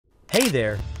Hey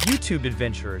there, YouTube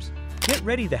adventurers! Get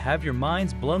ready to have your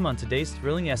minds blown on today's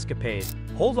thrilling escapade.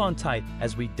 Hold on tight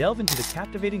as we delve into the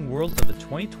captivating world of the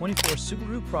 2024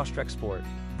 Subaru Crosstrek Sport.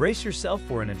 Brace yourself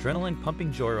for an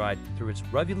adrenaline-pumping joyride through its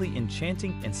ruggedly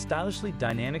enchanting and stylishly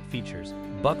dynamic features.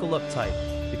 Buckle up tight,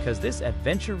 because this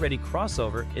adventure-ready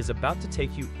crossover is about to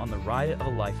take you on the ride of a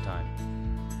lifetime.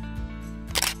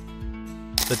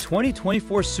 The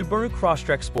 2024 Subaru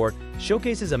Crosstrek Sport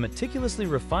showcases a meticulously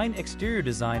refined exterior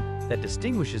design that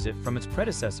distinguishes it from its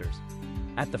predecessors.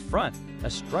 At the front, a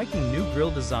striking new grille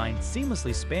design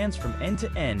seamlessly spans from end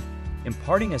to end,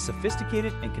 imparting a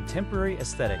sophisticated and contemporary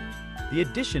aesthetic. The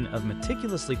addition of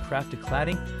meticulously crafted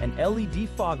cladding and LED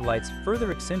fog lights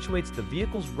further accentuates the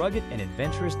vehicle's rugged and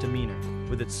adventurous demeanor.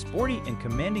 With its sporty and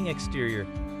commanding exterior,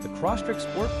 the Crosstrek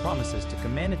Sport promises to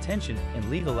command attention and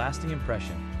leave a lasting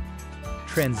impression.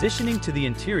 Transitioning to the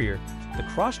interior, the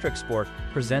Crosstrek Sport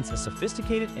presents a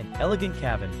sophisticated and elegant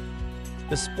cabin.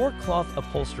 The sport cloth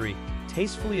upholstery,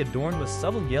 tastefully adorned with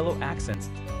subtle yellow accents,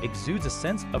 exudes a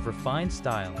sense of refined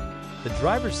style. The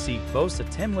driver's seat boasts a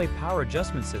 10-way power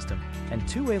adjustment system and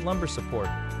 2-way lumbar support,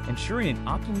 ensuring an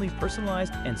optimally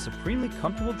personalized and supremely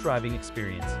comfortable driving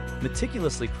experience.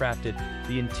 Meticulously crafted,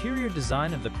 the interior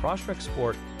design of the Crosstrek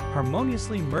Sport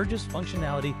harmoniously merges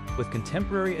functionality with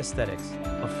contemporary aesthetics,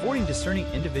 affording discerning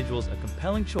individuals a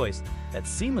compelling choice that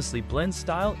seamlessly blends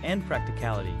style and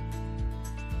practicality.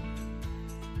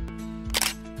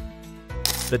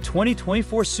 The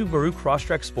 2024 Subaru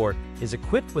Crosstrek Sport is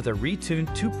equipped with a retuned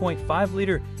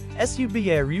 2.5-liter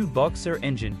Subaru boxer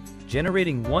engine,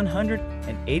 generating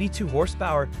 182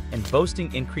 horsepower and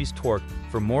boasting increased torque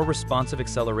for more responsive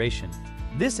acceleration.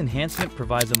 This enhancement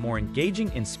provides a more engaging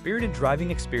and spirited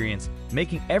driving experience,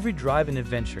 making every drive an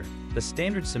adventure. The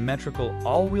standard symmetrical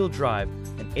all-wheel drive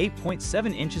and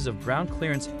 8.7 inches of ground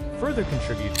clearance further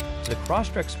contribute to the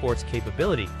Crosstrek Sport's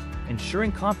capability,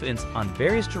 ensuring confidence on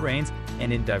various terrains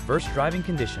and in diverse driving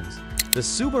conditions. The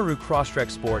Subaru Crosstrek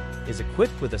Sport is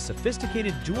equipped with a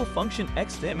sophisticated dual-function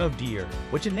XM mode gear,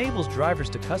 which enables drivers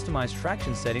to customize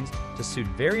traction settings to suit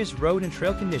various road and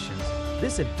trail conditions.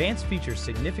 This advanced feature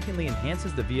significantly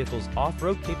enhances the vehicle's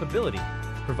off-road capability,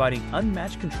 providing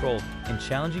unmatched control in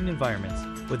challenging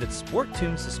environments. With its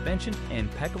sport-tuned suspension and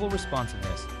impeccable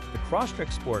responsiveness, the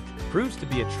Crosstrek Sport proves to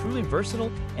be a truly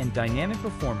versatile and dynamic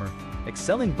performer,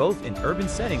 excelling both in urban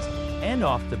settings and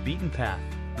off the beaten path.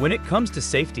 When it comes to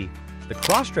safety, the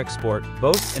Crosstrek Sport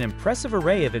boasts an impressive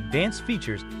array of advanced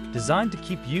features designed to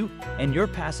keep you and your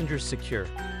passengers secure.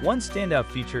 One standout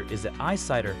feature is the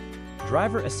iSighter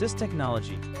driver assist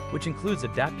technology, which includes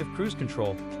adaptive cruise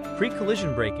control,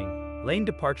 pre-collision braking, lane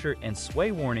departure and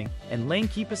sway warning, and lane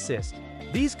keep assist.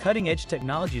 These cutting-edge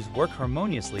technologies work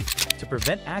harmoniously to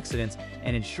prevent accidents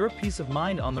and ensure peace of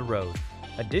mind on the road.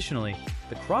 Additionally,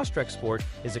 the Crosstrek Sport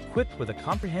is equipped with a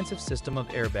comprehensive system of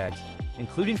airbags,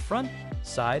 including front,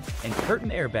 side, and curtain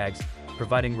airbags,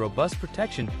 providing robust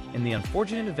protection in the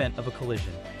unfortunate event of a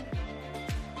collision.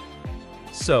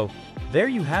 So, there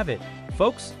you have it,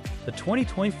 folks, the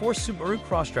 2024 Subaru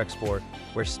Crosstrek Sport,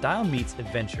 where style meets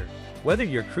adventure. Whether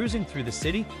you're cruising through the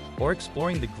city or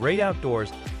exploring the great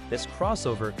outdoors, this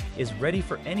crossover is ready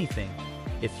for anything.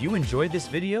 If you enjoyed this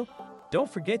video, don't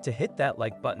forget to hit that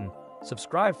like button,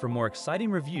 subscribe for more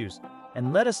exciting reviews,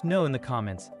 and let us know in the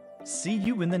comments. See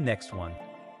you in the next one.